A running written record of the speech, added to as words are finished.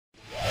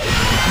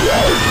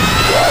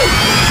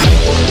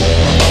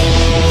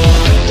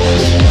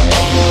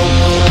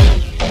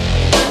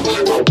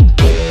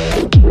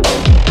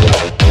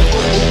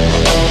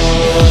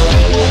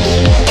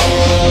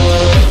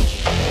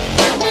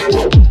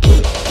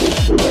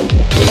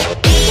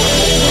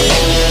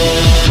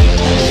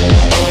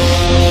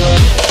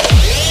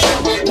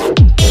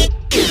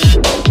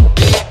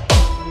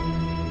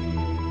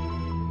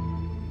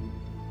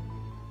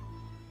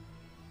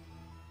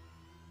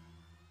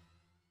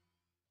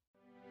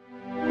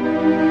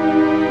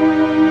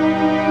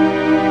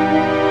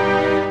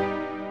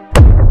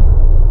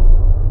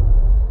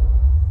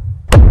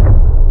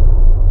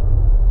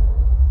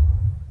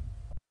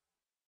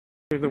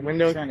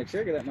mode. Trying to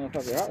trigger that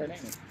motherfucker hard,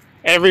 ain't it?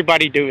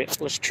 Everybody do it.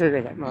 Let's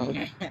trigger that mode.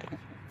 There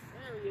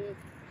he is.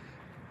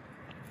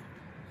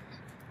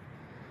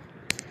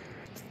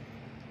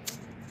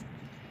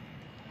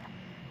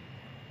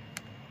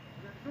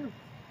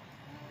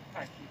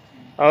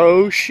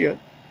 Oh shit.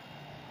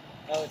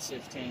 Oh, it's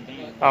 15.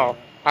 Damn. Oh,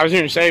 I was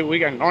going to say we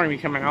got an army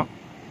coming out.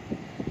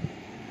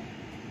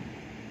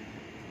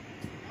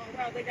 Oh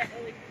wow, they got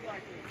LED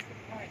lights.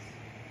 Nice.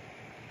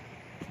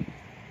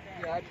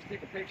 Yeah, I just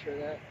took a picture of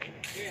that.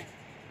 Yeah.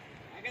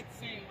 I got the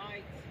same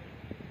lights.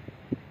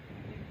 I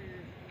think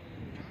they're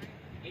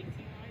 18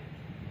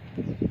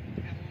 lights.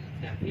 I got one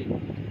that's got 50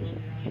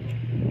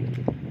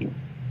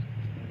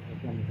 They're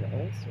coming to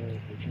us, or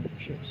they're changing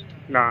ships?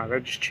 Nah,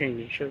 they're just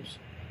changing ships.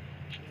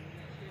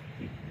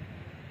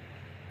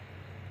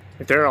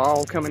 If they're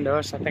all coming to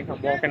us, I think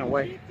I'm walking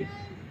away.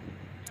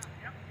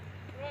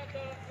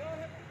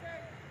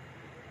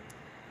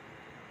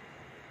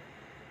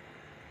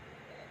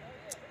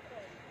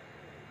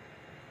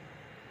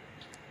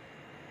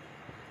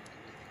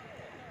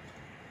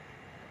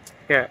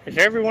 Yeah, if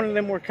every one of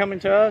them were coming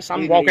to us,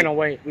 I'm walking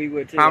away. We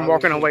would too. I'm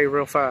walking away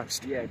real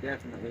fast. Yeah,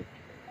 definitely.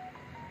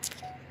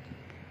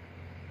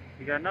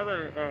 You got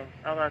another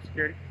Allied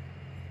security.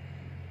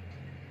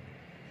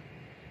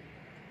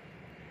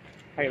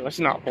 Hey, let's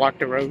not block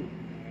the road.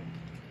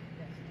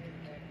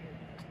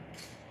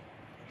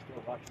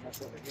 Still watching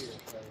us over here,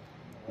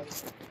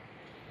 so.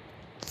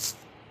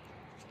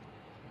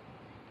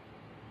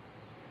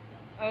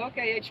 Oh,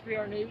 okay,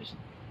 HBR News.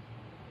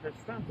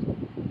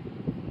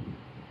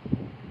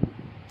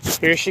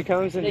 Here she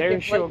comes, and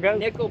there she'll go.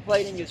 Nickel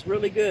plating is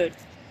really good.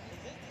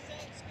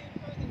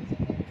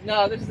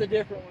 No, this is a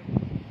different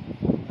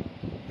one.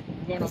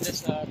 I'm going on this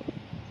side.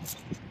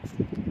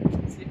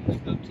 See if we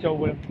come to Go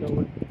with him, go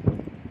with him.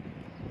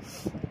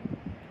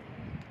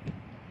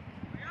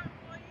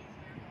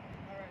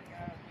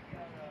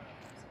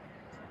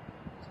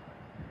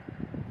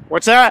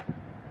 What's that?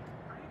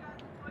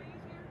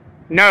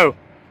 No.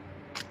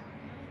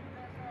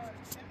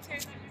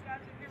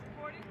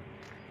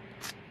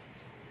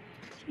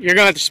 You're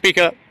gonna have to speak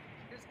up.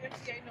 Does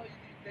MTA know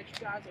that you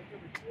guys are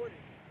good recording?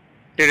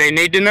 Do they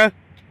need to know?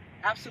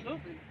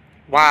 Absolutely.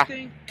 Why?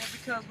 And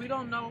because we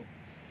don't know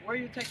where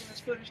you're taking this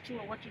footage to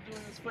or what you're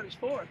doing this footage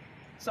for.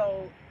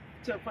 So,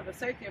 for the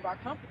safety of our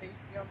company,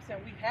 you know what I'm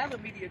saying, we have a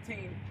media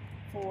team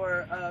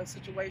for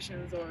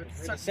situations or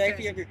For the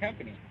safety of your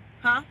company.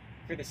 Huh?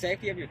 For the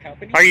safety of your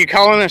company? Are you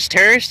calling us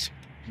terrorists?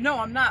 No,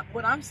 I'm not.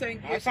 What I'm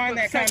saying I is find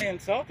that kind of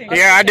insulting.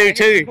 Yeah, I do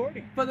too.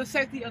 for the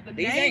safety of the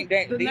These name,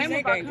 ain't the these name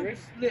ain't of our dangerous.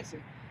 company.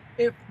 Listen,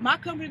 if my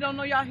company don't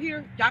know y'all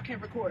here, y'all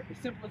can't record. It's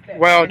simple as that.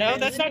 Well, No,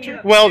 that's not true.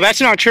 Well, that's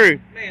not true.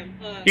 Ma'am,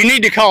 You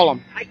need to call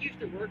them. I used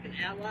to work in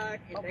Allied,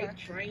 and Okay. they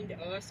trained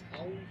us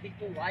on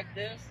people like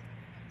this.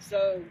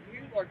 So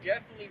you are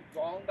definitely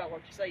wrong by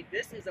what you say.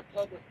 This is a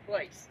public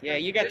place. Yeah,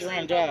 you got This the is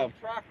wrong public job.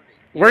 Property.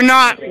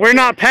 We're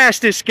not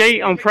past this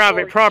gate on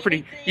private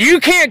property. You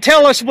can't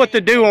tell us what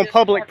to do on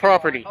public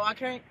property. Oh, I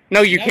can't?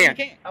 No, you No, can't.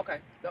 Okay.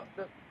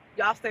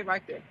 Y'all stay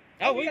right there.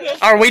 Oh, we will.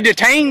 Are we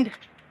detained?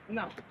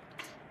 No.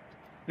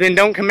 Then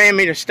don't command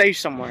me to stay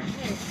somewhere.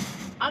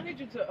 I need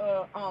you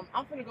to,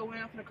 I'm finna go in,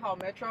 I'm finna call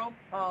Metro,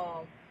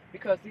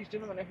 because these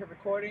gentlemen are here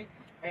recording,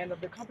 and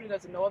the company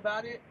doesn't know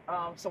about it,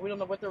 so we don't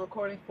know what they're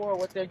recording for or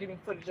what they're getting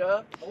footage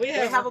of. We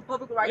They have a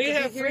public right to we be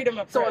have here. freedom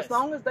of So press. as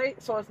long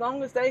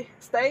as they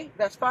stay,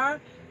 that's fine.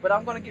 But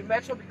I'm gonna get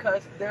Metro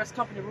because there's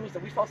company rules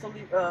that we're supposed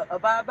to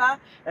abide by.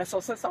 And so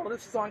since all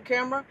this is on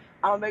camera,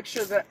 I'll make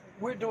sure that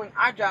we're doing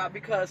our job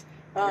because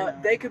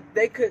they could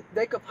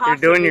possibly. You're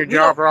doing your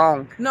job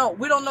wrong. No,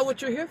 we don't know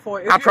what you're here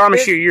for. I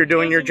promise you, you're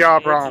doing your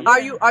job wrong. Are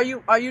you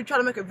trying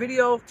to make a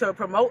video to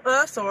promote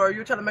us, or are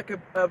you trying to make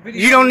a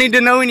video? You don't need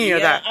to know any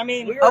of that. I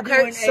mean, We are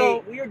Okay, doing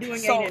so we are doing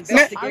so an I'm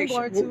investigation.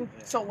 going to.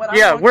 So what?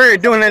 Yeah, I'm going we're to do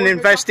is doing I'm an going to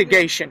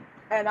investigation.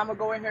 and I'm gonna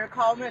go in here and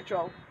call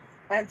Metro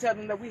and tell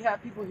them that we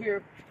have people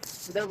here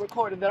that are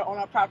recording that are on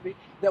our property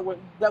that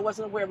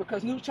wasn't aware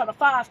because News Channel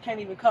 5 can't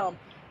even come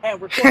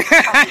and record.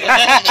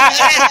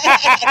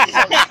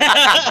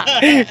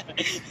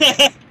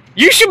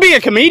 You should be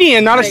a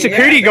comedian, not a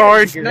security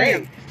guard.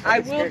 Ma'am, I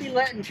will be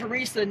letting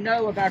Teresa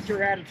know about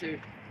your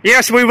attitude.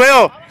 Yes, we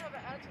will.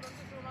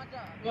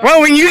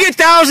 Well, when you get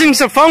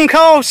thousands of phone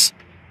calls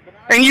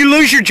and you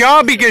lose your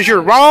job because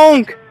you're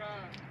wrong,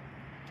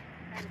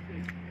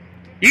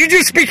 you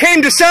just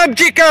became the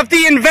subject of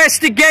the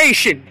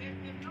investigation.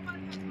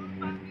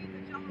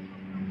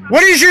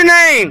 What is your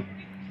name?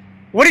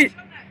 What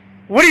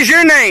is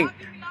your name?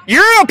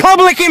 You're a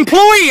public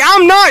employee.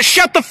 I'm not.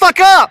 Shut the fuck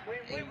up.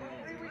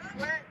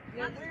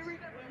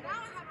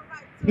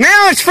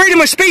 Now it's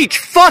freedom of speech.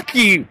 Fuck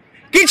you.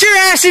 Get your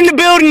ass in the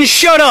building and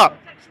shut up.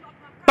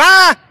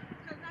 Bye.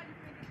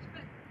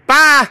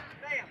 Bye.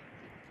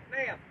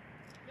 Ma'am,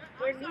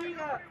 when we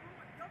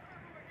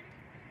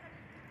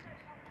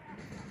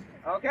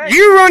okay.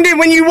 You ruined it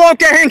when you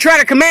walked out here and tried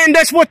to command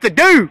us what to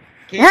do.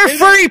 We're do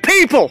free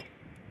people.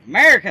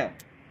 America.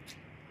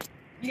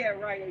 Yeah,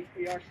 right,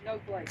 HBR,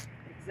 snowflake.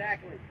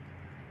 Exactly.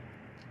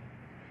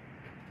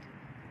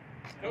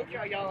 told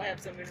y'all have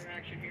some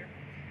interaction here.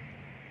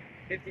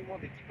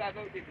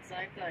 5155 did the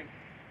same thing.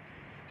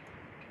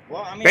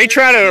 Well, I mean, They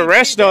try to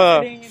arrest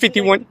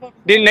 51.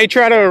 Didn't they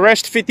try to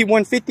arrest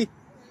 5150?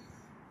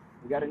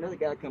 We got another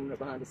guy coming up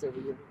behind us over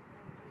here.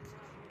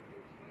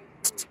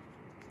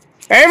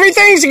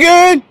 Everything's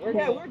good. We're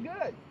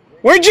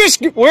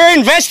good. We're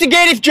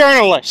investigative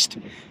journalists.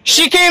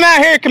 She came out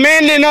here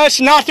commanding us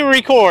not to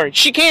record.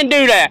 She can't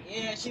do that.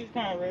 Yeah, she was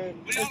kind of rude.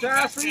 It's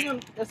our freedom.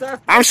 It's our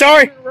I'm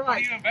sorry.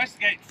 right. You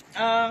investigate.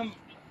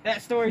 That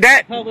story's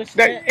That published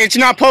yet? it's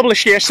not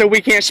published yet, so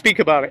we can't speak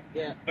about it.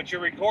 Yeah. But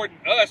you're recording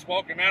us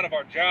walking out of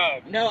our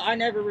job. No, I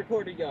never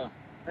recorded y'all.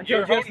 You're Until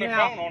just holding the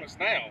now. phone on us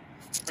now.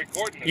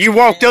 Recording us. You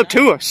walked up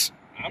to us.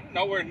 I'm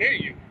nowhere near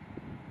you.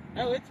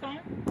 Oh, it's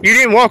fine. You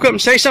didn't walk up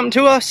and say something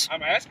to us?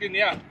 I'm asking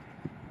you.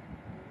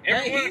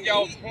 Every Hey, one of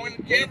y'all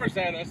pointed cameras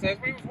at us as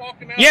we was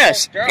walking out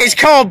Yes. of our job. It's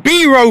called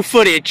B-roll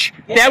footage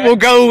that will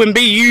go and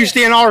be used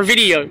in our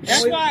videos.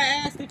 That's why I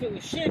asked if it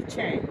was shift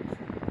change.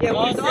 Yeah,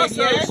 Y'all we've said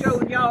also yes.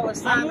 showing y'all a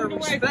sign of moved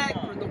away from respect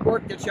y'all. for the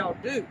work that y'all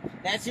do.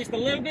 That's just a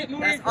little bit more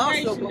That's also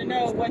information what to we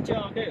know was- what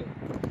y'all do.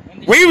 When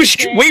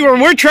the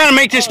We're trying to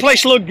make this Oh,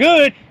 place look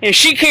good, and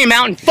she came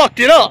out and fucked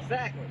it up.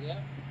 Exactly. Yeah.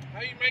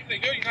 How you making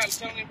it good? You're not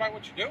telling anybody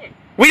what you're doing.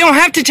 We don't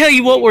have to tell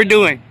you what we're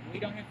doing. We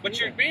don't have to But do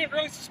you're that. being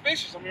really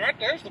suspicious. I mean, right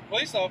there's the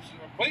police officer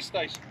or police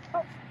station.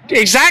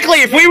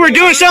 Exactly. If we were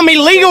doing something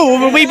illegal,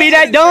 would we be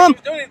that dumb?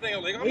 Doing anything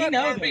illegal. I'm We not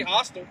know trying to be that.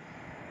 hostile.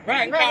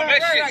 Right, You can calm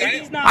that shit down.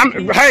 He's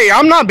not.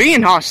 I'm not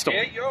being hostile.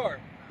 Yeah, you are.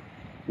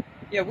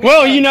 Yeah, we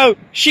Well, you know,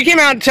 she came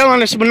out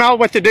telling us not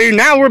what to do.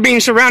 Now we're being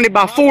surrounded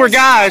by four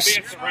guys.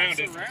 Being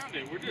surrounded.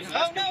 We're just Oh,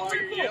 asking no, why we're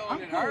you're cool. yelling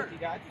I'm and cool hurt.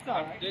 with you guys. It's all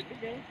right. We're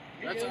good.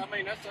 We're That's, good. I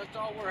mean, that's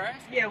all we're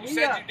asking. Yeah, you we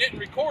said got- you didn't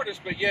record us,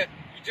 but yet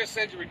you just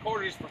said you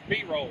recorded us for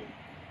B-roll.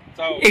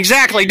 So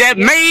Exactly. That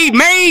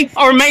may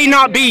or may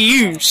not be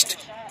used.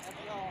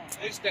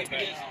 please step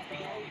back.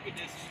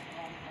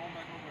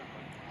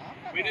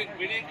 We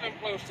didn't come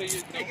close to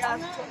you. Hey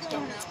guys,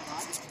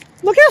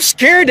 Look how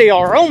scared they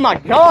are. Oh my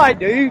God,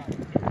 dude.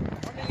 I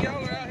mean,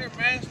 y'all are out here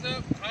masked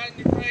up, hiding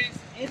your face.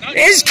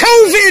 It's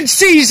COVID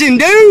season,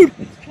 dude.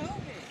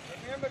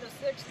 remember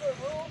the 6-foot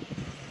rule?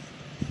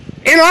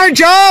 In our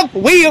job,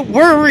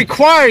 we're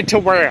required to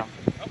wear them.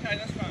 Okay,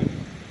 that's fine.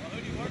 Well,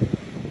 who do you work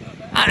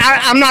for?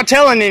 I'm not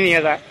telling any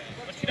of that.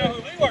 But you know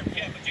who we work for,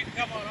 but you can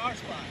come on our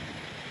spot.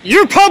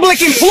 You're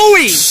public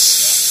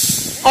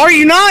employees. Are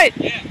you not?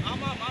 Yeah, I'm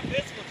on my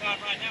physical time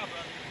right now,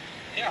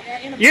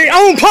 brother. Yeah. You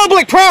own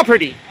public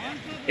property.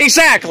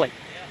 Exactly.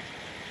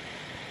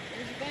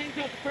 There's a thing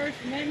called the First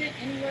Amendment.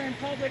 Anywhere in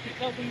public,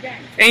 it's open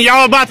game. And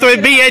y'all about to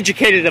be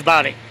educated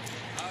about it.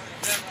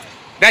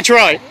 That's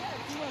right.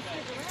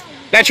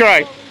 That's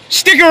right.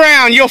 Stick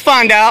around, you'll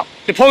find out.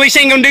 The police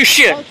ain't gonna do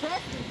shit. Oh,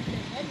 trust me.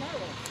 They know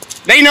us.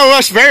 They know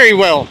us very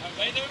well.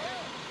 They do.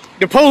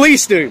 The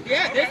police do.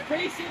 Yeah, this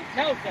precinct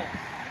knows us.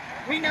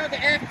 We know the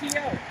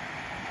FTO.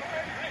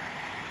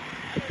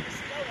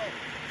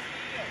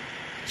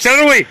 So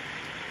do we.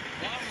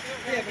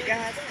 Yeah, but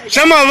guys, hey,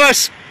 Some of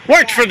us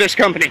worked for this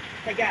company.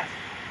 hey guys,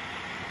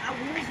 I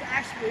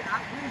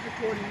was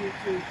recording you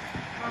to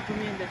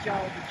compliment that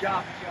y'all the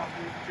job that y'all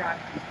do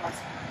driving these buses.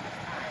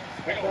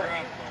 We don't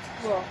drive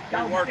Well,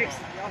 y'all work fix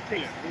it. Y'all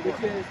fix it.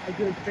 Which is a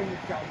good thing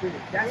that y'all do.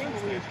 That's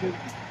what we was doing.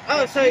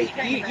 Oh, so She you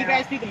came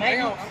guys out- do the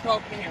Hang on, maintenance? I'm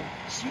talking to him.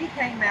 She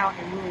came out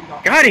and ruined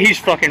all. God, he's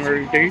fucking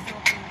rude, dude.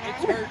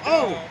 It's her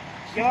Oh. job.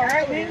 Y'all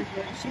right, man?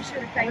 She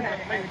should have came out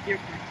and made a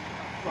different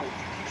approach.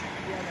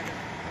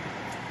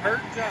 Her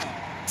job.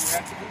 You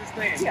have to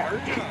understand. Yeah.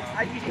 Her job.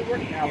 I used to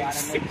work now. I know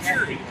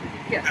Security.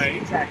 Yes, Okay?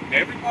 exactly.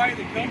 Everybody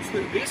that comes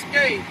through this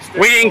gate.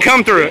 We didn't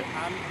come through it.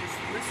 I'm just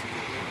listening.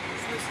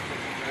 Just listening,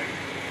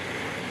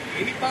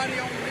 okay? Anybody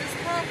on this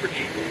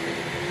property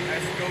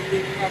has to go through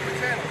the proper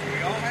channels.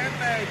 We all have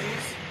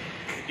badges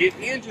to get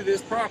into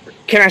this property.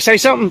 Can I say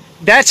something?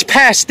 That's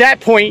past that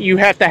point. You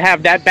have to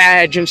have that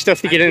badge and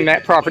stuff to get in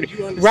that property.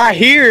 Right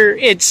here,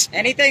 it's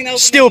Anything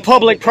else? still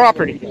public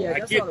property. Yeah, I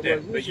that's get all it that,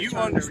 was. We but was you just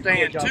trying to understand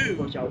record y'all too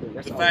do what y'all do.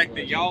 That's the all fact it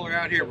that was. y'all are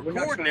out here We're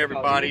not recording trying to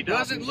everybody cause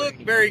doesn't any look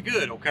problems. very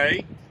good,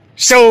 okay?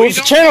 So We if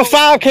don't Channel know-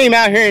 5 came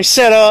out here and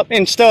set up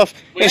and stuff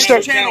and That's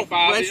stuff. Channel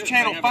 5. That's That's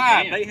Channel Channel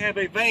 5. 5. They have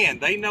a van.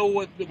 They know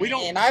what we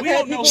don't. And I've we had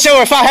don't know. people-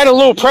 So if I had a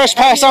little press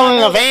pass on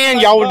in a van,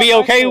 y'all would be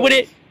okay with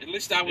it? At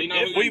least I would know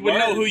If who we you would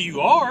know were. who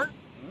you are.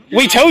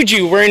 We told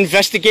you we're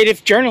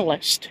investigative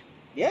journalists.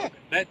 Yeah.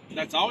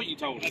 That's all you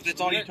told us. That's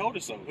all you told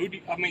us. So who do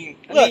I mean?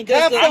 Look,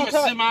 I'm I'm a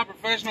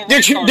semi-professional.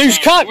 There's race car there's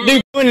driver. cop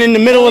dude in the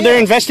middle of their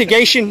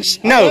investigations.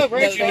 No. You know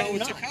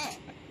it's a cop.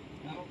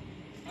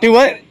 Do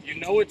what? You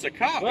know it's a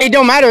cop. It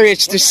don't matter.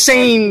 It's the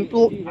same.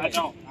 I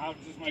don't. I was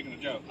just making a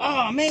joke.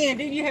 Oh man,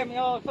 dude, you had me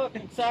all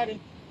fucking excited.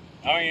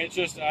 I mean, it's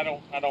just I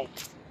don't.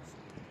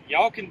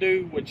 Y'all can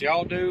do what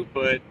y'all do,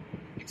 but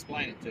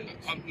Explain it to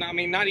us. I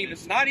mean, not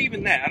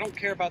even that. I don't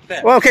care about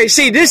that. Well, okay,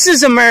 see, this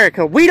is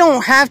America. We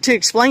don't have to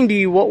explain to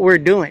you what we're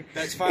doing.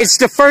 That's fine. It's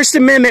the First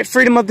Amendment,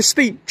 freedom of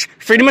speech,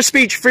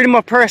 freedom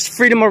of press,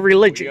 freedom of We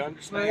religion.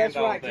 understand Well, that's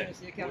all right, that.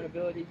 Tennessee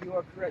accountability. You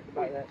are correct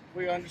about that.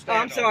 We Oh, understand.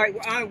 I'm sorry.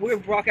 We're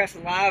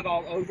broadcasting live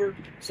all over,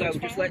 so That's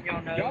just fine. letting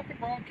y'all know. Y'all can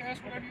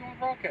broadcast whatever you want to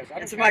broadcast. I And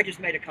don't somebody care. just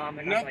made a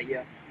comment. I No. was like,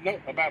 yeah. No,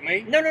 about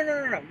me? No.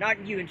 Not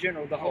you in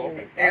general. The whole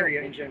okay.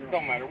 area in general.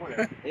 Don't matter,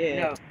 whatever. Yeah.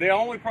 No. The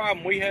only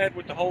problem we had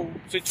with the whole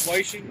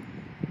situation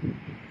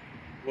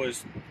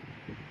was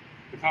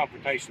the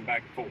confrontation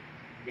back and forth.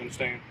 You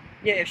understand?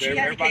 Yeah, if she hadn't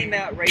Everybody- came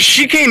out racist.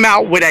 She came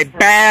out with a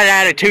bad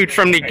attitude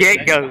from the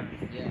get-go.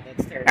 Yeah,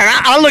 that's terrible. And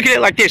I look at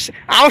it like this.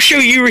 I'll show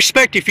you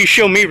respect if you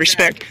show me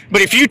respect.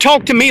 But if you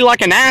talk to me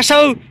like an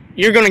asshole,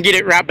 you're going to get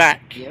it right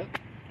back. Yep.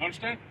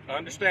 Understand?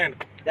 Understand.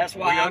 That's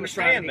why We I was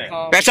trying to understand be that.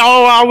 calm. That's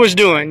all I was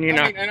doing, you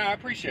know. I mean, and I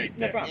appreciate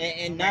No that. problem.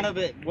 And none of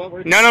it. What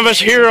we're None of us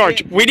here are.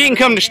 We didn't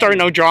come to start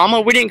no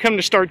drama. We didn't come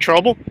to start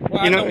trouble.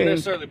 Well, You I know. don't and-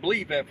 necessarily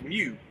believe that from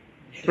you.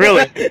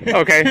 Really?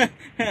 Okay.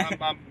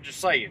 I'm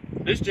just saying.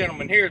 This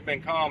gentleman here has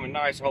been calm and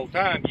nice the whole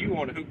time. You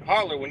want to hoot and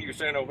holler when you were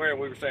standing over there and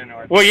we were standing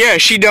over there. Well, yeah,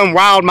 she done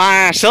riled my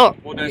ass up.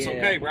 Well, that's Yeah.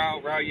 okay.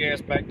 Rile your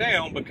ass back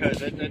down because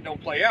that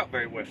don't play out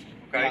very well.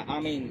 Okay? I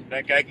mean,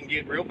 That guy can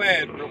get real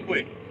bad real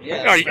quick.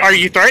 yeah. Are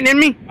you threatening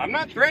me? I'm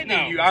not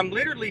threatening you. I'm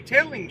literally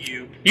telling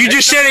you. You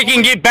just said it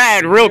can get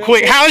bad real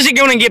quick. How is it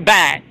going to get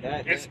bad?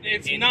 It's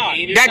not.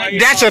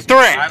 That's a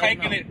threat. I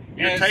don't know.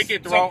 You're taking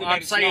it the wrong.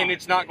 I'm saying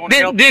it's not going to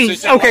Then, help. then the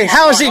situation. okay,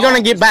 how is it going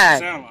to get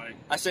bad?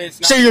 I say it's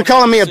not. So you're gonna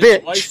calling help me a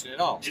the bitch? situation At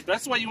all. If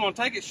that's the way you want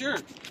to take it, sure.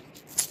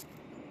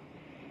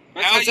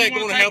 How is that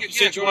going to help the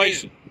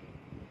situation?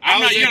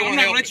 I'm How is not that going gonna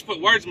to help let it? you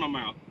put words in my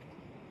mouth.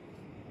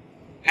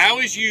 How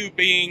is you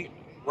being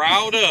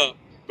riled up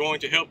going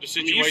to help the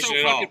I mean, you're situation so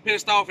at all? fucking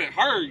pissed off at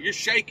her, you're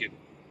shaking.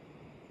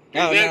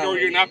 No, That, no. or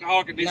you're an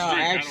alcoholic at this No,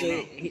 drink.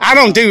 actually, I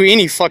don't do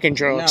any fucking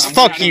drugs. No.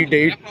 Fuck you,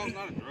 dude. Alcohol's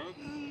not a drug.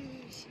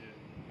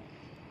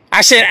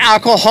 I said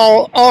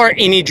alcohol or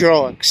any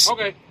drugs.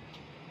 Okay.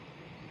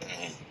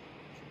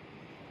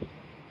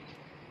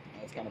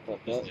 that's kind of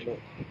fucked up. But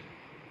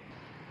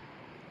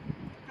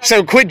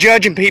So quit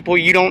judging people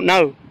you don't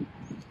know.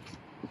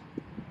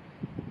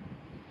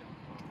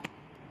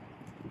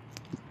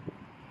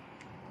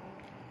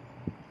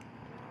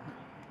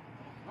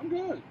 I'm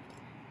good.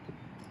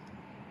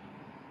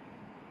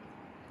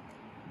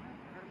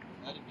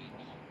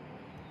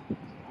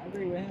 I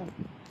agree with him.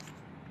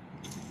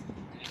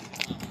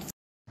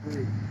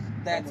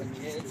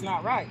 It's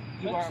not right.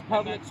 You are a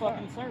public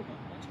fucking servant.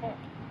 That's fine.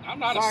 I'm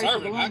not Sorry a for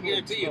servant. the I language,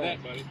 guarantee you but-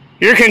 that, buddy.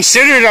 You're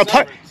considered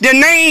the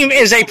name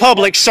is a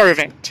public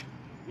servant.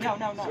 No.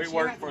 We She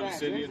work has for the the badge.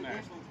 city There's of a-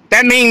 Nashville.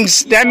 That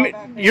means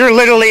that you're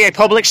literally a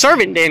public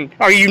servant. Then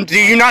do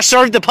you not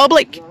serve the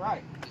public? You're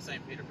right.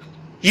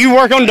 You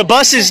work on the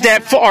buses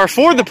that are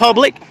for the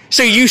public,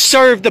 so you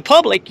serve the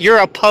public. You're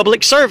a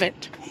public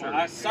servant.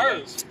 I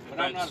serve, but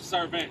I'm not a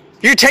servant.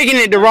 You're taking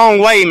it the wrong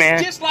way,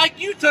 man. Just like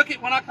you took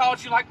it when I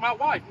called you like my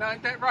wife. Now,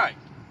 ain't that right?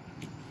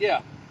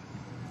 Yeah.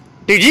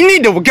 Dude, you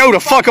need to go the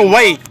fuck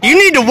away. You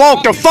need to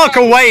walk the fuck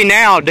away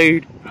now,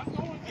 dude. I'm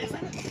going.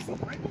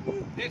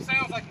 It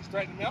sounds like he's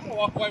threatening me. I'm going to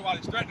walk away while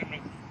he's threatening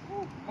me.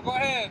 Well, go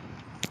ahead.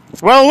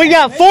 Well, we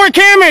got 4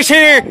 cameras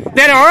here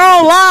that are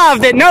all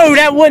live that know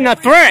that wasn't a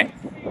threat.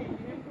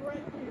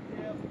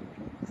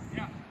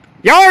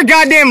 Y'all are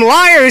goddamn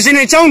liars in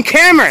its own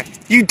camera,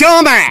 you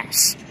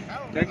dumbass.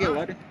 Can I get a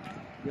letter?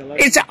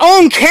 It's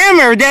on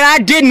camera that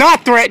I did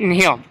not threaten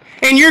him.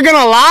 And you're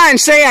gonna lie and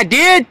say I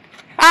did?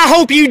 I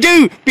hope you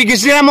do,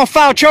 because then I'm gonna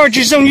file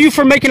charges on you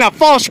for making a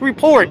false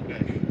report.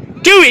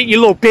 Do it, you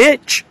little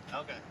bitch.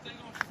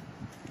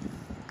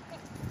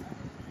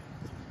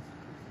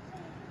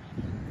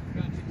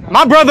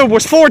 My brother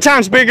was 4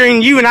 times bigger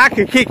than you and I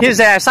could kick his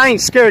ass. I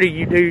ain't scared of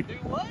you, dude.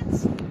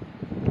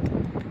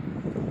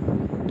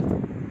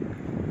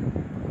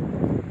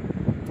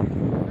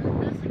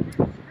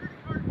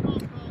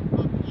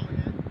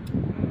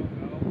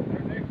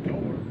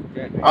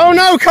 Oh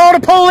no, call the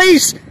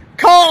police!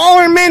 Call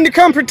armed men to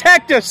come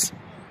protect us!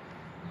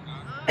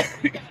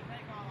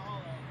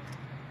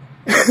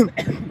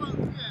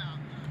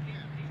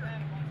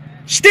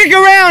 Stick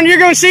around, you're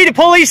gonna see the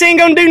police ain't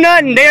gonna do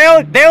nothing.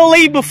 They'll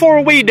leave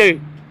before we do.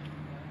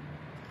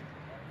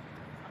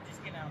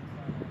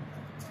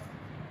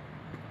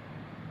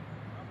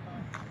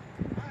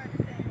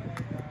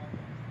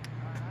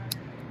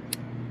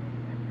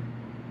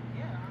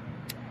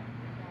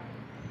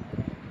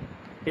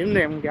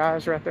 Them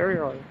guys right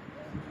there are.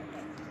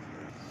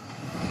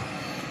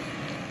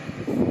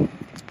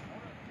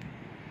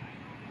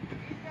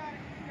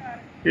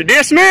 You're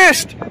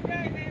dismissed.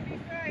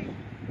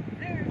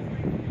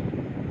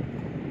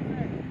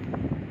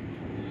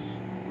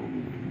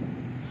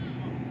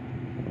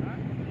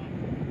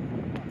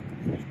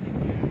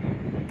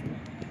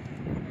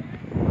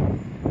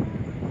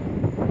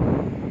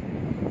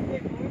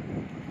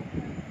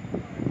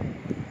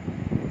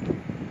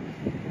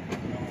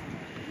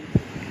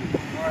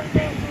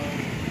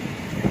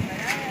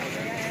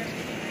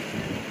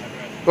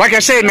 Like I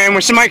said, man,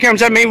 when somebody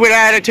comes at me with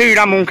an attitude,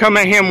 I'm going to come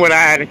at him with an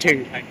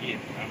attitude. I get it.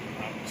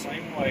 I'm the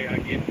same way. I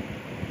get it.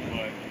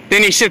 But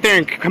Then he sit there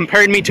and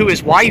compared me to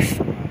his wife.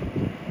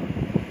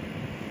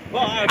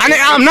 Well,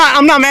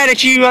 I'm not mad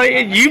at you.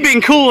 You've been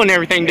cool and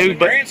everything, in dude. the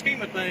But grand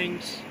scheme of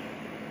things,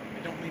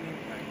 it don't mean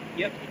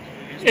anything.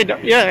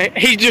 Yep. yeah,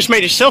 he just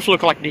made himself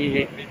look like the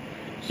idiot.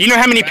 You know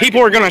how many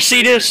people are going to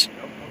see this?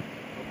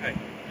 Okay,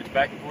 it's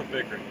back and forth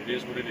bickering. It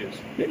is what it is.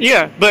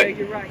 Yeah, but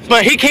you're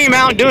right. he came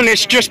out doing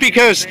this just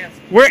because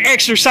we're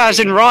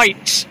exercising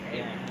rights.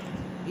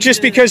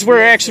 Just because we're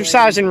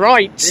exercising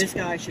rights, This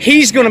guy should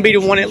he's going to be the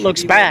one that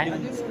looks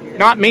bad,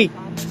 not me.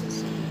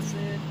 His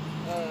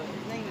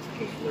name is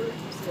Keebler.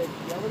 He said,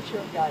 yellow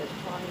shirt guy is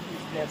trying his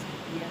best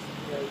to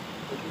de-escalate,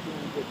 but you're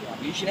doing a good job.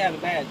 You should have a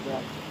badge, bro.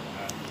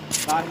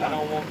 I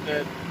don't want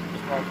that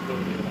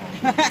responsibility at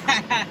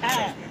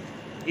all.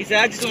 He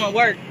said, I just want to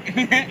work.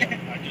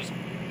 I just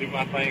do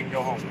my thing and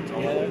go home. That's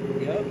all I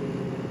want. Yep.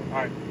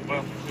 Alright,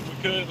 well, if we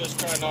could, let's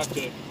try not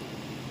to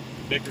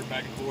bicker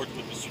back and forth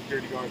with the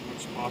security guard as much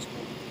as possible.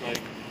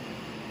 Like,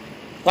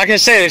 Like I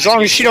said, as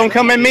long as she don't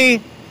come at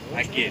me,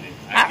 I get it.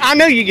 I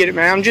know you get it,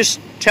 man. I'm just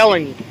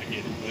telling you. I get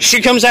it. But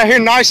She comes out here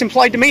nice and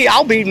polite to me,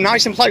 I'll be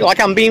nice and polite like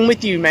I'm being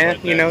with you, man.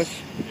 but You know,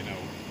 that's,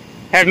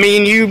 have me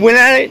and you went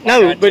at it?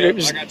 No, but it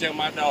was. like I tell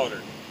my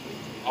daughter,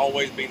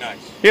 always be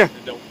nice. Yeah.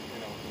 And don't,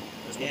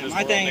 that's what Yeah, this my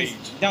world thing is,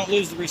 needs. don't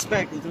lose the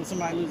respect until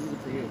somebody loses it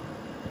for you.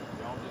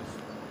 Y'all just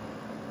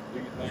do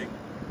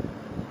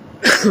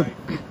your thing.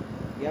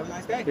 You have a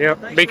nice day. Yep.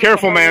 Thanks Be for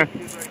careful, coming man.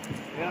 over.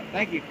 Yep,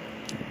 thank you.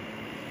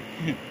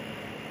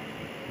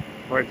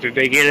 What, did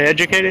they get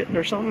educated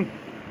or something?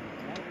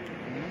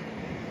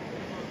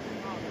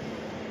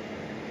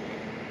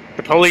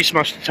 The police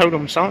must have told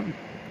them something.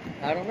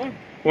 I don't know. Well,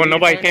 We need to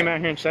nobody find came out. out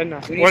here and said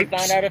nothing. We need to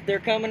find out if they're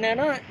coming or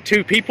not.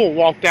 2 people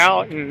walked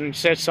out and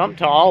said something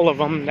to all of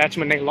them. That's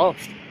when they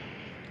left.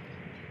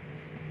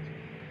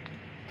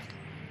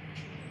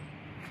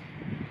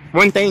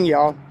 One thing,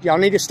 y'all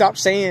need to stop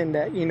saying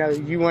that, you know,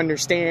 you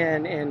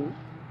understand and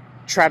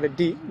try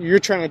to you're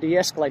trying to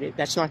de-escalate it.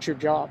 That's not your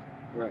job.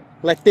 Right.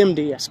 Let them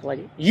de-escalate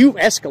it. You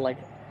escalate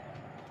it.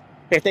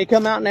 If they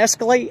come out and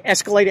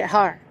escalate it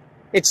higher.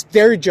 It's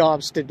their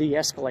jobs to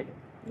de-escalate it.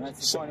 And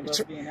that's the point of us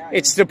being out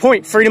It's the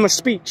point. Freedom of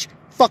speech.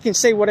 Fucking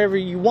say whatever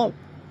you want.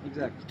 here.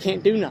 Exactly.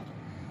 Can't do nothing.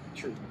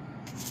 True.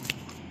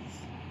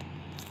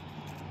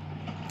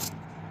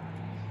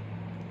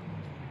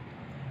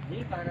 You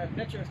need to find out if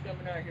Metro's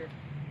coming out here.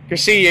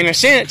 Because see, in a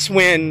sense,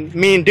 when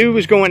me and Dude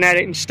was going at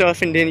it and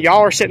stuff, and then y'all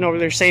are sitting over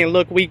there saying,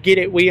 look, we get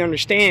it, we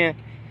understand,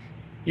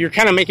 you're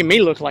kind of making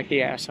me look like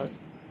the asshole.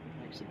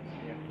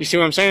 You see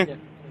what I'm saying? Yeah.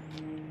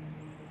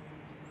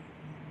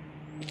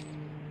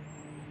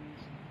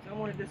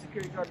 Someone at the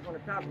security guard is going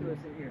to talk to us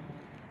in here.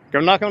 Go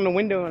knock on the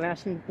window and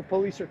ask them if the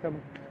police are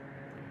coming.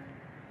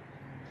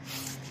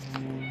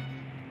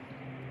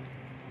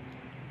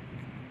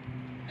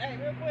 Hey,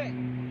 real quick.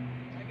 Can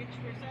I get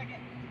you for a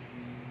second?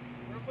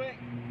 Real quick.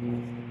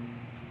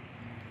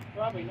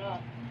 Probably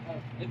not.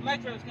 If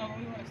Metro's coming,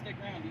 we want to stick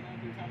around. Do you know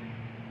if they're coming?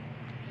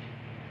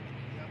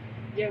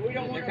 Yeah, we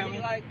don't want to be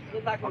like,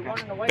 look like we're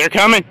running away. They're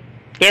coming.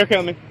 They're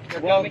coming.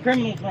 Well, the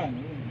criminals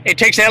run. It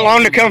takes that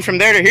long to come from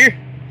there to here?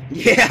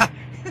 Yeah.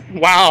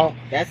 Wow.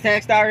 That's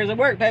tax dollars at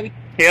work, baby.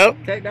 Yep.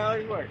 Tax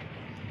dollars at work.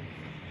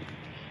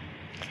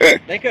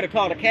 They could have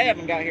called a cab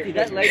and got here. See,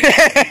 that lady,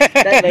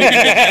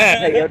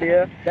 hey, yo,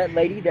 dear, that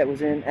lady that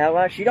was in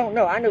Ally, she don't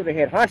know. I know the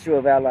head honcho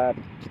of Ally.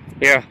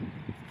 Yeah.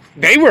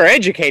 They were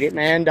educated,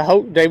 man.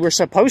 They were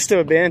supposed to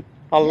have been.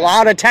 A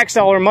lot of tax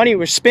dollar money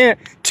was spent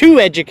to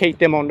educate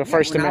them on the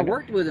First When I Amendment.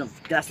 worked with them,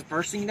 that's the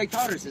first thing they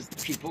taught us is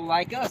people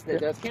like us that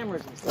does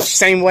cameras and stuff.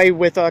 Same way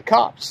with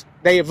cops.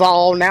 They have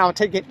all now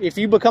taken. If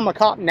you become a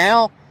cop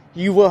now,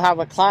 you will have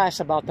a class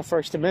about the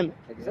First Amendment.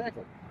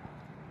 Exactly.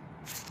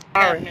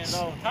 Tyrants.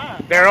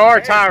 There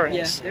are tyrants.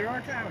 Yes, there are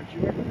tyrants.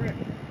 You are correct.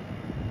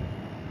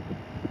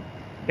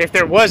 If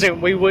there wasn't,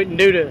 we wouldn't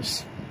do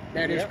this.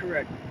 That is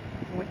correct.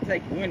 We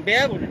wouldn't be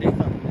able to do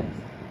something like this.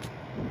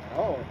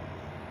 Oh.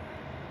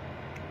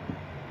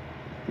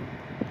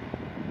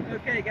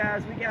 Okay,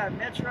 guys, we got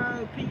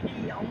Metro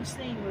PD on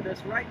scene with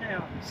us right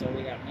now. So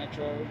we got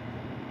Metro.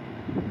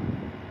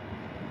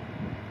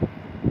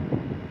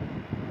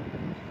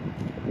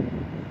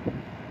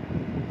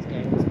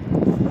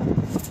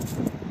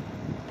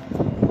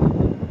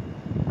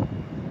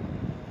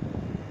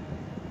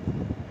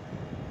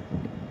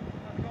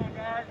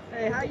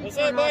 Hey, how you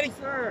doing, buddy?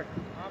 Officer?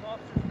 I'm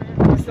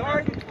Officer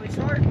Sergeant.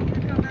 Sergeant,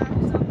 you come out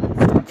with something.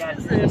 What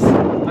is this?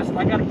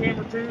 I got a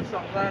camera too, so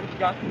I'm glad you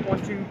got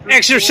 1, 2, 3.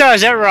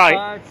 Exercise that right.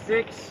 5,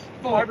 6,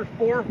 5 or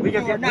 4. We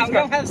don't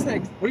have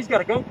 6. He's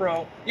got a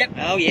GoPro. Yep.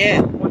 Oh,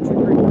 yeah. 1, 2,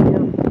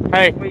 3, 4.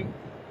 Hey. Sweet.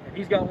 And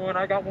he's got one,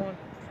 I got one.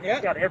 Yep.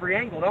 We got every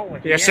angle, don't we?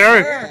 Yes, sir.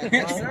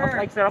 Yes, sir.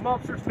 Like I said, I'm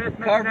Officer Smith.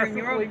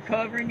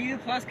 Covering you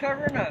plus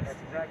covering us.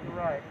 That's exactly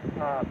right.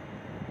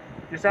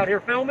 Just out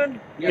here filming?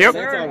 Yep.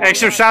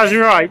 Exercising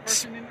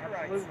rights.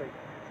 Absolutely.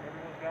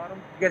 Everyone's got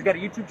them. You guys got a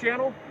YouTube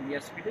channel?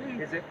 Yes, we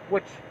do. Is it?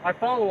 Which I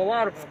follow a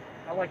lot of them.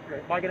 I like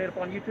it. Am I getting it up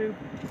on YouTube?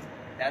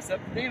 That's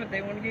up to them if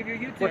they want to give you a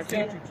YouTube What's the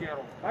channel. YouTube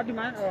channel? I do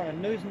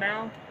mine News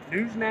Now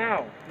News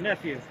Now.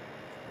 Nephew.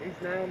 News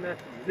Now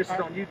Nephew. This is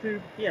on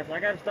YouTube? Yes,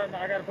 I gotta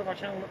put my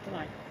channel up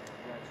tonight.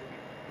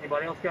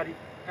 Anybody else got an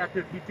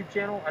active YouTube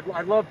channel?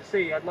 I'd love to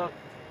see. I'd love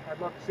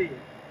to see it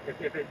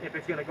if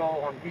it's going to go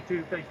on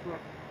YouTube, Facebook.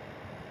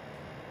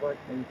 But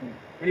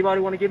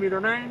anybody want to give me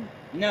their name?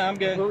 No, I'm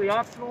good. Completely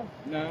optional.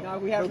 No,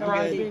 we have No no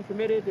crime idea. being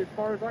committed, as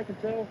far as I can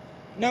tell.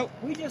 No,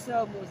 we just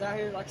was out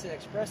here, like I said,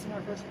 expressing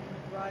our First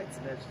Amendment rights.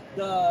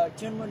 The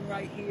gentleman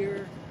right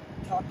here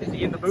talked. Is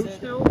he in the booth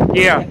still?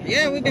 Yeah.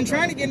 Yeah, we've been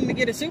trying to get him to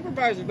get a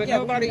supervisor, but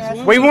nobody's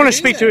willing We want to do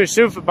speak that. to a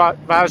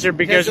supervisor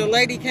because the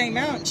lady came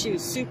out and she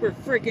was super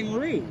freaking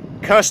rude.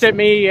 cussed at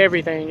me,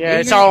 everything. Yeah,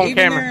 it's Even- all on even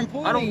their camera.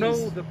 employees. I don't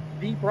know the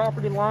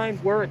property line,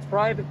 where it's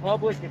private,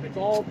 public, if it's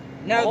all.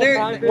 No, all there-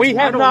 private. We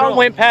I have don't not know.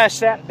 went past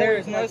that. There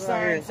is no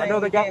sign. I know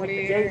they saying got you like can't the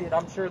be here. gated.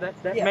 I'm sure that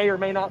Yeah. may or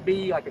may not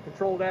be like a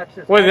controlled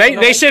access. Well, I don't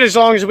know. they said as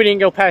long as we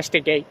didn't go past the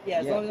gate. Yeah,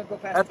 as long as I go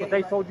past That's the what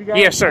gate they told you guys.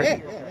 Yes, sir. Yeah.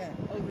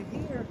 Over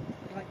here,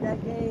 like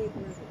that gate,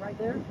 where's it right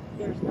there?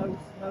 There's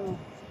no.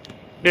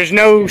 There's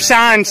no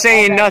sign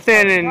saying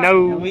nothing and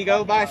no. We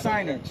go by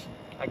signage.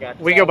 I got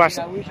you. We go by.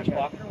 We're just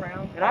walking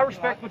around. And I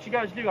respect what you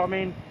guys do. I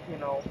mean, you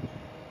know,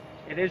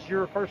 it is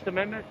your First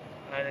Amendment,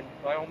 and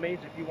by all means,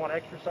 if you want to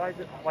exercise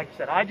it, like I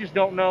said, I just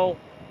don't know.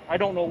 I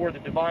don't know where the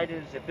divide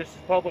is. If this is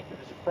public, if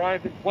this is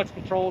private, what's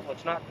controlled,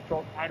 what's not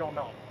controlled. I don't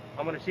know.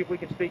 I'm going to see if we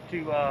can speak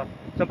to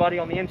somebody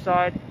on the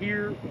inside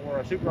here or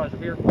a supervisor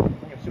here,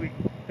 so we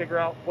can figure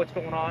out what's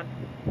going on.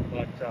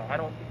 But I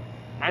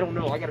don't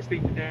know. I got to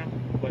speak to them.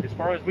 But as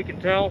far as we can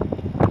tell,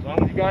 as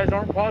long as you guys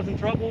aren't causing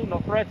trouble, no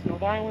threats, no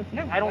violence,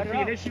 I don't see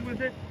an issue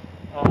with it.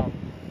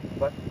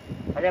 But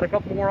I got a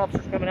couple more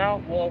officers coming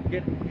out. We'll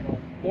get,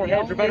 more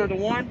heads are better than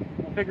one.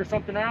 We'll figure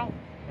something out.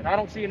 And I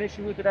don't see an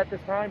issue with it at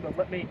this time. But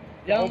let me.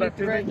 The hold only that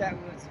to threat me. that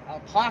was a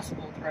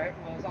possible threat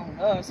was on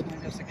us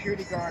when the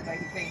security guard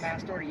lady came out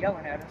and started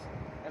yelling at us.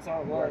 That's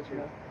all it was,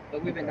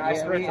 But we've been nice.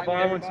 No threats of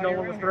violence. No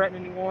one was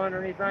threatening anyone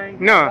or anything.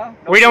 No,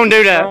 we don't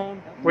do that.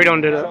 We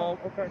don't do that. So,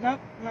 okay. No.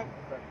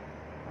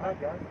 All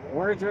right, guys.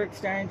 Words are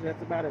exchanged.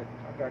 That's about it.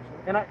 I got you.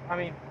 And I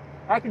mean,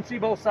 I can see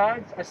both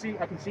sides. I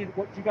can see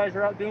what you guys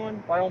are out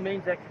doing. By all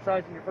means,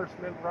 exercising your First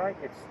Amendment right.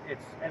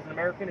 It's as an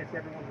American, it's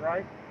everyone's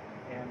right.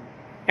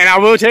 And I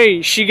will tell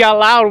you, she got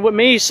loud with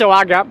me, so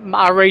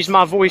I raised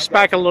my voice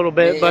back a little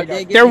bit,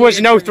 but there was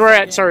no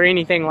threats or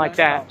anything like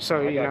that. So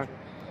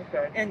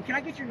Okay. And can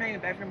I get your name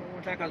and background one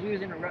more time? Because we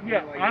was interrupting you.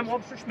 Yeah, while you I'm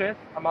was- Officer Smith.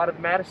 I'm out of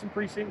the Madison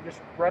precinct,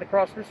 just right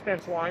across this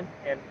fence line,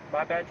 and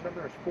my badge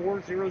number is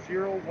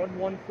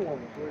 4001141.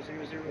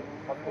 4001141.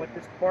 I've been with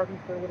this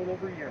department for a little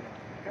over a year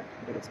now. Okay.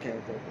 But it's okay.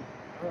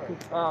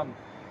 All right.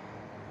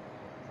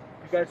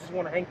 You guys just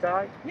want to hang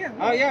tight? Yeah.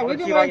 Oh yeah, we've Let's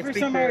been see if I waiting can for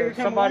speak somebody to to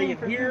come somebody along in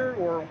for here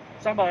or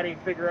somebody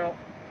and figure out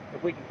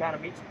if we can kind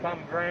of meet some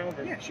common ground.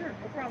 And Yeah, sure,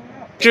 no problem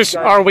at all. Just,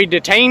 are we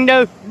detained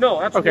though?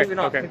 No, absolutely Okay,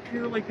 not. okay. It's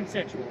purely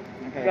consensual.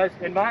 Okay.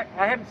 You guys,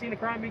 I haven't seen a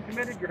crime being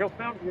committed.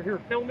 You're here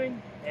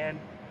filming, and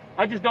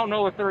I just don't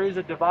know if there is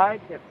a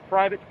divide. If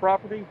private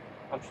property,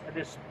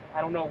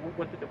 I don't know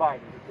what the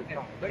divide is at this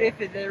time. But if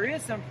there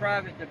is some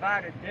private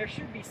divided, there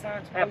should be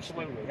signs posted.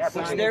 Absolutely, Which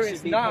absolutely. there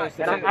is not.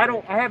 And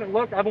I haven't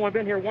looked. I've only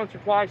been here once or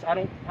twice. I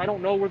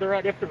don't know where they're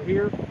at if they're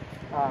here.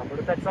 But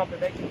if that's something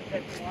they can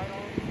shed some light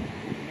on,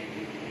 maybe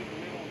we can meet in the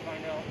middle and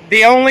find out.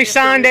 The only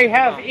sign they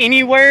have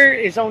anywhere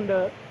is on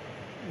the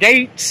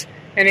gates,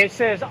 and it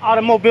says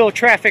automobile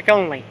traffic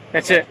only.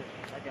 That's it.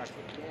 I got you.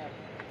 Yeah.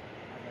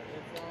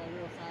 That's all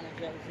real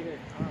signage that was here.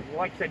 Well,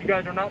 like I said, you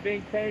guys are not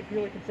being paid,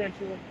 purely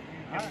consensual.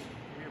 You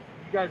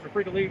guys are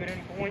free to leave at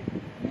any point.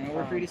 And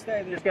we're free to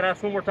stay there. Just gonna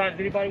ask one more time. Does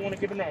anybody want to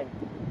give a name?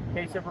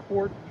 Case of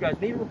report. You guys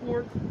need a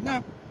report?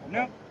 No.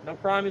 No. No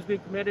crime has been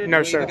committed. No,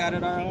 We sir. got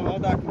it all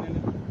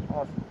documented.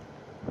 Awesome.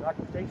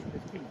 Documentation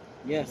is key.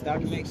 Yes,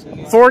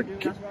 documentation. For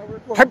That's why we're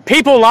recording.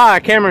 people lie,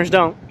 cameras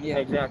don't. Yeah.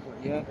 Exactly.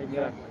 Yeah.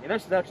 Exactly. And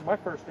this is actually my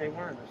first day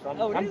wearing this.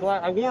 Oh, it I'm is?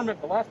 glad. I wore them at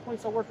the last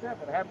place I worked at,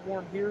 but I haven't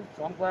worn them here,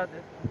 so I'm glad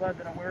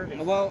that I wear it.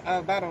 Well,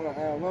 about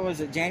what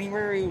was it,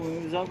 January when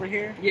we was over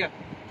here? Yeah.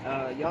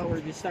 Y'all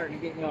were just starting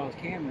to get y'all's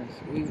cameras.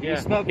 We Yeah.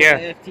 spoke Yeah.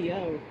 with the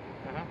FTO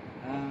Uh-huh.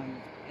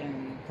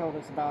 and told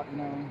us about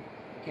the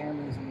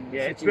cameras and the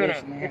Yeah,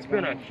 it's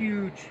been a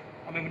huge.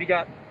 I mean, when you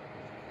got,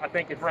 I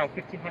think it's around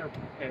 1,500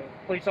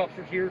 police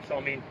officers here. So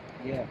I mean,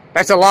 Yeah.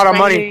 That's a lot of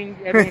money. training,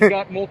 everyone's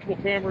got multiple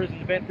cameras in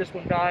the event this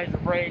one dies or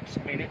breaks.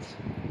 I mean,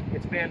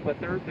 it's been, but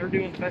they're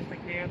doing the best they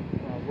can.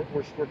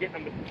 We're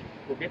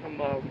getting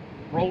them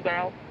rolled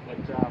out. But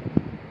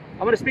I'm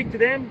going to speak to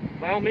them.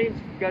 By all means,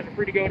 you guys are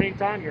free to go at any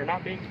time. You're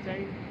not being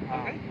detained.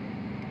 Okay.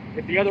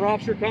 If the other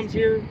officer comes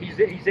here,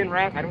 he's en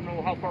route. I don't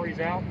know how far he's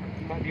out.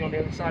 He might be on the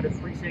other side of the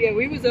precinct. Yeah,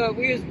 we was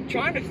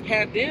trying to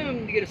have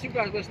them to get a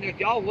supervisor listening if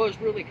y'all was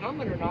really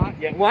coming or not.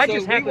 Yeah, well, I So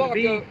just we happened to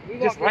be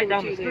walked just right over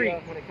down to the street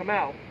when it come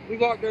out. We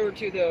walked over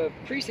to the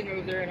precinct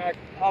over there, and I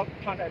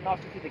contacted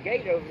Austin through the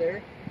gate over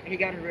there, and he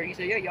got it ready. He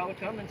said, "Yeah, y'all are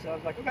coming." So I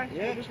was like, "Okay,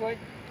 yeah, we'll just wait."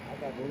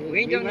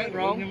 We ain't done nothing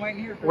wrong. We've been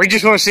waiting here for We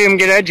just want to see them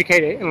get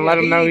educated and let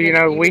them know,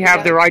 we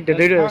have the right to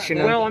do this,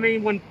 Well, I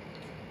mean,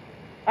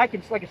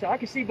 like I said, I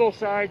can see both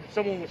sides. If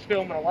someone was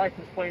filming a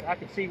license plate, I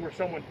can see where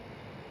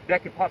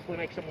that could possibly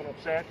make someone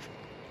upset.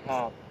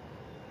 But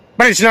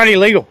it's not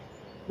illegal.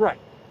 Right.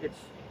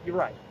 You're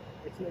right.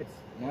 It's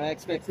No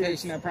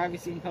expectation of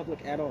privacy in public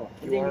at all.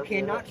 And then you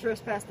cannot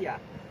trespass the eye.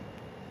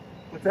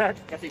 What's that?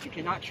 I said you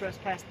cannot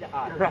trespass the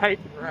eye. Right.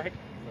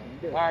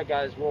 All right,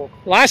 guys. Well,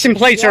 License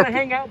plates if you are. want to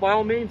hang out, by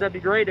all means, that'd be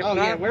great. If Oh,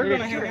 not, yeah, we're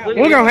gonna hang out.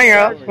 We're gonna hang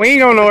out. We ain't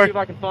going See nowhere. if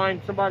I can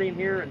find somebody in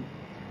here and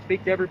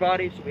speak to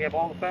everybody, so we have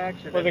all the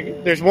facts. And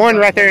then There's one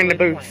right there in the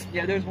booth.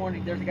 Yeah, there's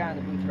one. There's a guy in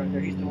the booth right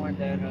there. He's the one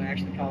that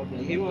actually called the.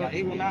 He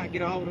will not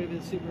get a hold of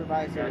his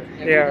supervisor.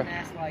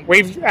 Yeah.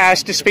 We've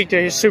asked to speak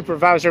to his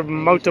supervisor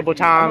multiple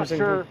times.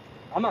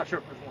 I'm not sure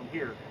if there's one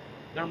here.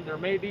 There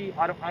may be.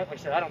 Like I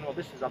said, I don't know.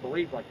 This is, I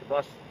believe, like the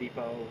bus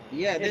depot.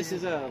 Yeah, this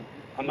is a.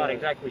 I'm not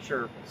exactly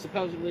sure.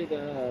 Supposedly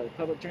the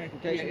public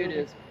transportation. Yeah, it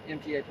is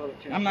MTA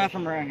public transportation. I'm not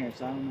from around here,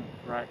 so I don't know.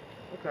 Right.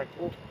 Okay.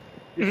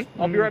 Well,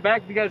 I'll be right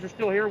back. If you guys are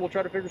still here, we'll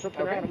try to figure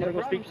something out. I'm gonna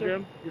go speak to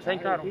them. Just hang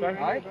tight, okay? All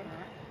right.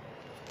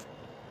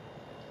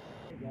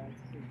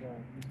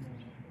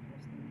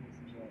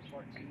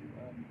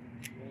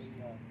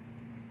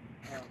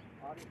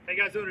 How you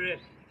guys doing today?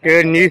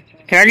 Good, and you?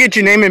 Can I get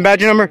your name and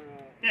badge number?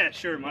 Yeah,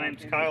 sure. My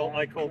name's Kyle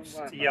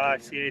Eichholtz,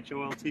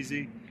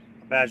 T-I-C-H-O-L-T-Z.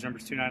 Badge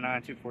number's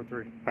 299-243.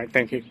 All right,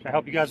 thank you. Can I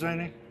help you guys with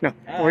anything? No,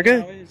 we're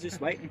good. No, it's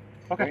just waiting.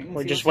 Okay.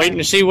 We're just waiting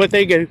to see what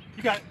they do.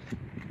 You got it.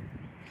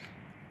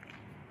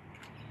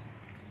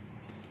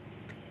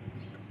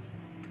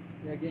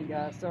 Yeah, again,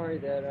 guys, sorry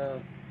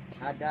that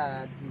I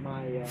died.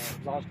 My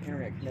lost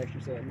internet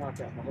connection, so it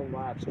knocked out my whole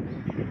live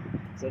stream.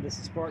 So this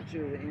is part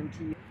 2 of the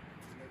MT.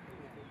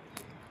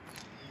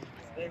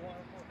 Yeah,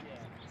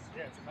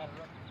 it's a matter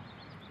of.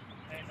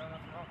 Ain't done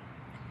nothing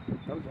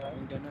wrong.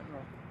 Ain't done nothing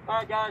wrong. All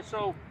right, guys.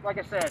 So, like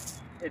I said,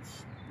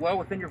 it's well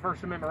within your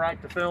First Amendment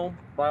right to film,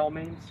 by all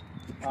means.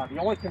 The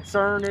only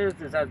concern is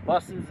as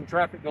buses and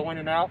traffic go in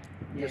and out,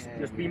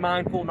 just be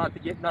mindful not to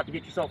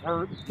get yourself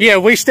hurt. Yeah,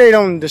 we stayed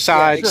on the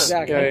sides.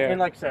 exactly. Yeah, And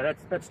like I said,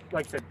 that's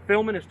like I said,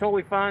 filming is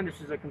totally fine. This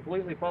is a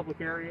completely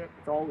public area.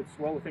 It's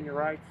well within your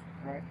rights.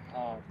 All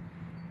right.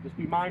 Just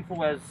be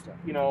mindful as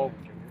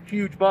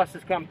huge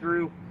buses come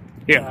through.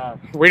 Yeah,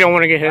 we don't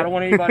want to get hit. I don't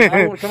want anybody. I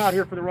don't want to come out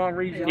here for the wrong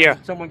reason. Yeah.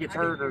 Someone gets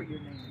hurt or.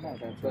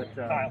 But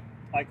Kyle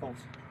Eichholtz,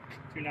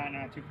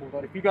 299-243.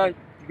 But if you guys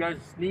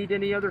need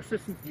any other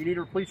assistance, you need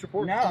a police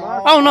report. No. from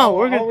us? Oh, no,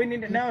 we're good. We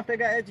need to know if they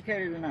got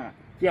educated or not.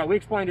 Yeah, we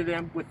explained to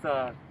them with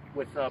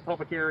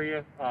public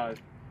area,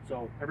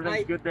 so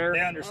everything's good there.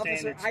 They understand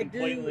Officer, it's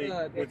completely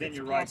within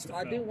your rights to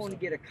I do film, want to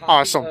get a copy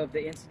Awesome. of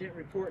the incident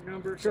report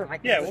number, Sure. so I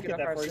can Yeah, look we'll it get up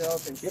that for you.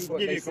 ourselves and see We'll what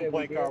give they you a said we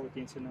complaint did. card with the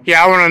incident number.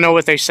 Yeah, I want to know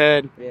what they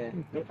said. Yeah.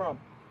 No problem.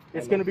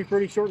 It's going to be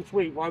pretty short and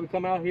sweet. Why we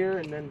come out here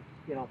and then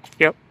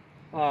Yep.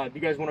 Do you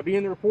guys want to be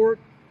in the report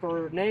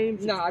for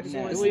names? No, I just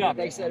want to see what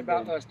they said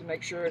about us to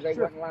make sure they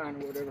wasn't lying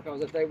or whatever.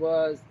 Because if they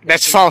was,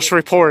 That's false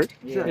report.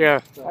 Yeah. Yeah.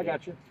 So, I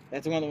got you.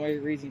 That's one of the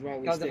reasons why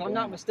we Because stick if I'm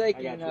not around.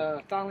 mistaken,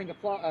 got filing a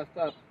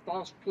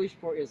false police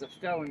report is a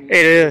felony.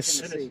 It is.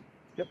 in Tennessee.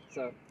 Yep.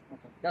 So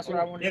that's what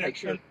I wanted to make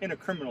sure. In a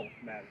criminal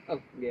matter.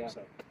 Oh yeah.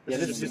 So, Yeah,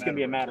 this is just going to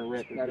be a matter of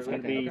record. Matter It's of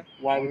going to record, be okay.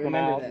 why I'll we come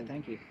remember out, that. and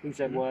Thank you. who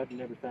said what,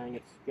 and everything.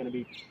 It's going to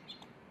be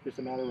just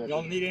a matter of Y'all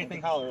record. need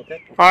anything, holler,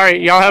 okay? All right,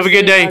 y'all have a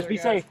good Guys, day. be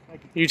safe.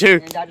 You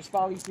too. And I just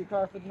follow you to your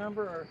car for the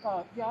number, or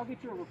Yeah, I'll get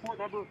you a report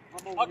number.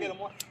 I'll get them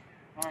one.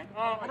 All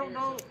right. I don't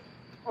know.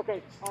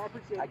 Okay, I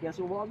appreciate I it. guess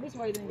we'll walk this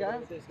way then,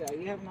 guys. This guy.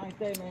 You have a nice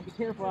day, man. Be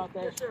careful out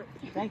there. Yes, sir.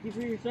 Thank you for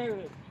your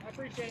service. I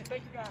appreciate it.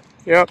 Thank you, guys.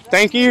 Yep.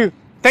 Thank you.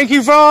 Thank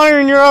you for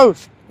honoring your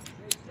oath.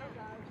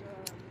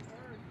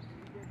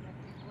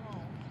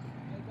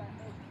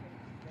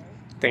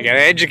 They got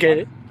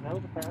educated. That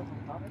was a pass.